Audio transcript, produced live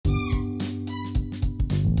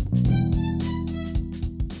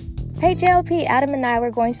Hey JLP, Adam and I were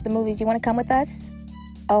going to the movies. You want to come with us?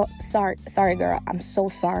 Oh, sorry girl. I'm so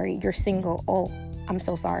sorry. You're single. Oh, I'm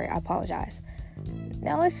so sorry. I apologize.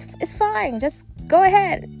 No, it's fine. Just go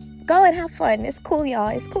ahead. Go and have fun. It's cool, y'all.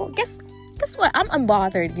 It's cool. Guess what? I'm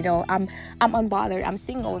unbothered, I'm unbothered. I'm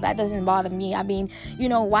single. That doesn't bother me. I mean,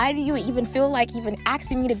 why do you even feel like even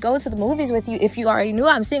asking me to go to the movies with you if you already knew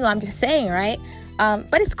I'm single? I'm just saying, right?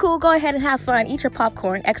 But it's cool. Go ahead and have fun. Eat your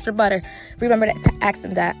popcorn, extra butter. Remember to ask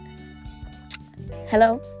them that.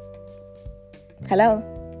 Hello?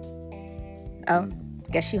 Oh,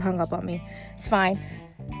 guess she hung up on me. It's fine.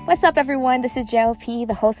 What's up, everyone? This is JLP,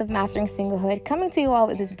 the host of Mastering Singlehood, coming to you all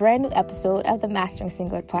with this brand new episode of the Mastering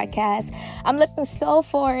Singlehood podcast. I'm looking so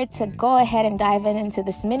forward to go ahead and dive into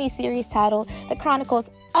this mini-series titled The Chronicles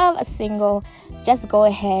of a Single. Just go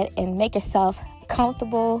ahead and make yourself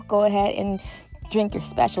comfortable. Go ahead and drink your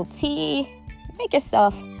special tea. Make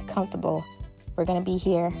yourself comfortable. We're going to be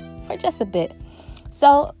here for just a bit.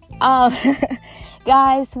 So,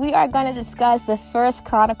 guys, we are going to discuss the first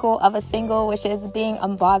chronicle of a single, which is being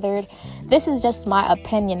unbothered. This is just my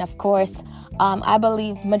opinion, of course. I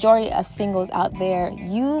believe majority of singles out there,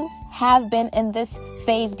 you have been in this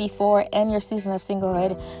phase before in your season of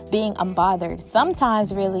singlehood, being unbothered.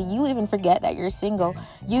 Sometimes, really, you even forget that you're single.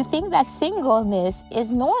 You think that singleness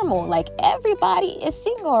is normal, like everybody is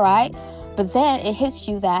single, right? But then it hits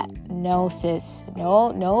you that, no, sis,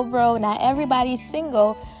 no, bro, not everybody's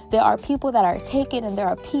single. There are people that are taken, and there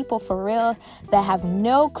are people for real that have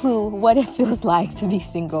no clue what it feels like to be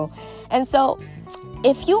single. And so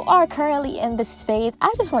if you are currently in this phase,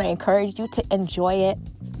 I just want to encourage you to enjoy it.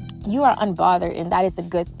 You are unbothered, and that is a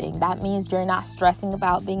good thing. That means you're not stressing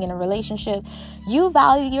about being in a relationship. You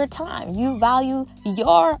value your time. You value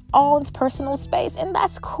your own personal space, and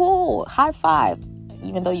that's cool. High five.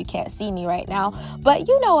 Even though you can't see me right now, but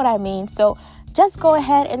you know what I mean. So just go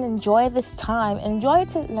ahead and enjoy this time. Enjoy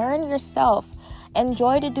to learn yourself.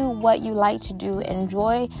 Enjoy to do what you like to do.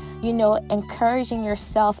 Enjoy, encouraging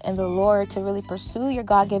yourself in the Lord to really pursue your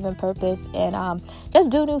God-given purpose and just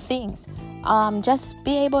do new things. Just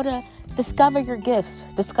be able to discover your gifts,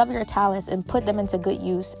 discover your talents, and put them into good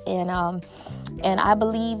use. And I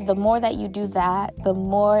believe the more that you do that, the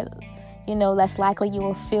more less likely you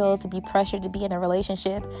will feel to be pressured to be in a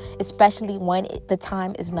relationship, especially when the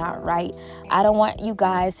time is not right. I don't want you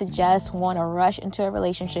guys to just want to rush into a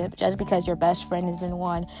relationship just because your best friend is in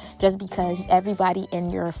one, just because everybody in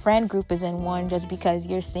your friend group is in one, just because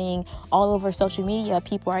you're seeing all over social media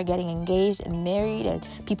people are getting engaged and married and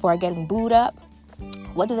people are getting booed up.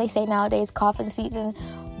 What do they say nowadays? Coffin season.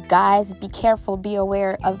 Guys, be careful, be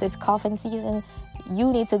aware of this coffin season.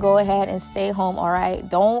 You need to go ahead and stay home, all right?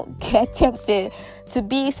 Don't get tempted to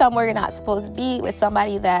be somewhere you're not supposed to be with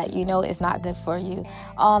somebody that is not good for you.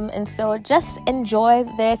 And so just enjoy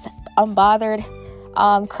this unbothered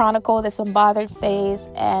chronicle, this unbothered phase.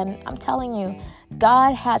 And I'm telling you,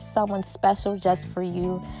 God has someone special just for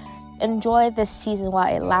you. Enjoy this season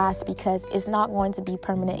while it lasts, because it's not going to be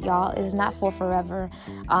permanent, y'all. It's not for forever.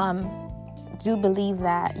 Do believe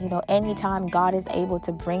that, anytime God is able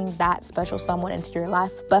to bring that special someone into your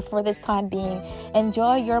life. But for this time being,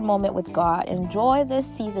 enjoy your moment with God. Enjoy this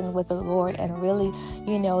season with the Lord, and really,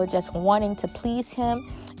 just wanting to please Him,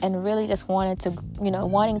 and really just wanting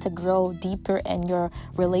to grow deeper in your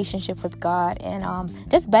relationship with God, and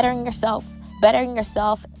just bettering yourself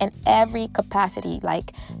in every capacity,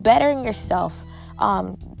 like bettering yourself.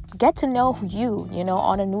 Get to know you,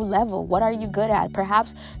 on a new level. What are you good at?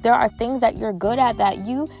 Perhaps there are things that you're good at that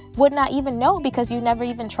you would not even know because you never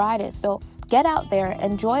even tried it. So get out there,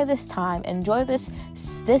 enjoy this time, enjoy this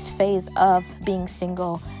phase of being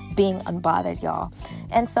single, being unbothered, y'all.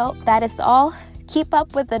 And so that is all. Keep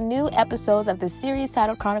up with the new episodes of the series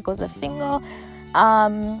titled Chronicles of Single.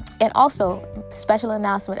 And also, special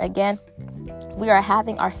announcement again. We are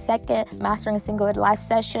having our second Mastering Singlehood live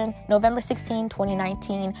session, November 16,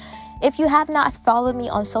 2019. If you have not followed me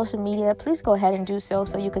on social media, please go ahead and do so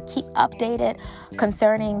you could keep updated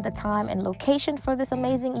concerning the time and location for this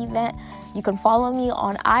amazing event. You can follow me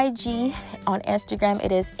on IG, on Instagram.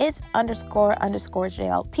 It is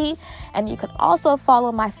its__JLP. And you can also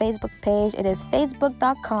follow my Facebook page. It is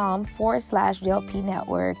facebook.com/JLP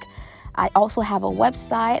Network. I also have a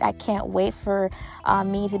website. I can't wait for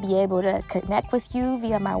me to be able to connect with you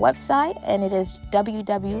via my website, and it is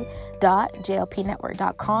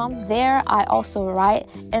www.jlpnetwork.com. There, I also write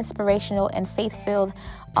inspirational and faith-filled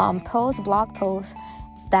blog posts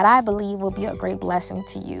that I believe will be a great blessing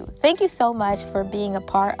to you. Thank you so much for being a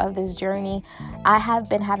part of this journey. I have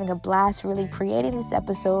been having a blast really creating these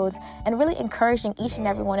episodes and really encouraging each and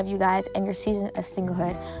every one of you guys in your season of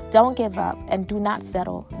singlehood. Don't give up and do not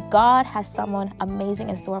settle. God has someone amazing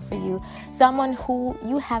in store for you, someone who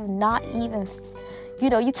you have not even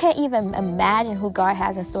you can't even imagine who God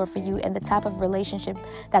has in store for you and the type of relationship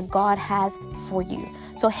that God has for you.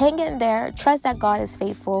 So hang in there, trust that God is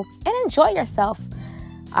faithful, and enjoy yourself.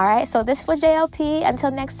 All right, so this was JLP. Until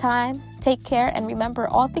next time, take care, and remember,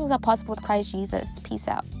 all things are possible with Christ Jesus. Peace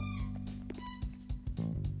out.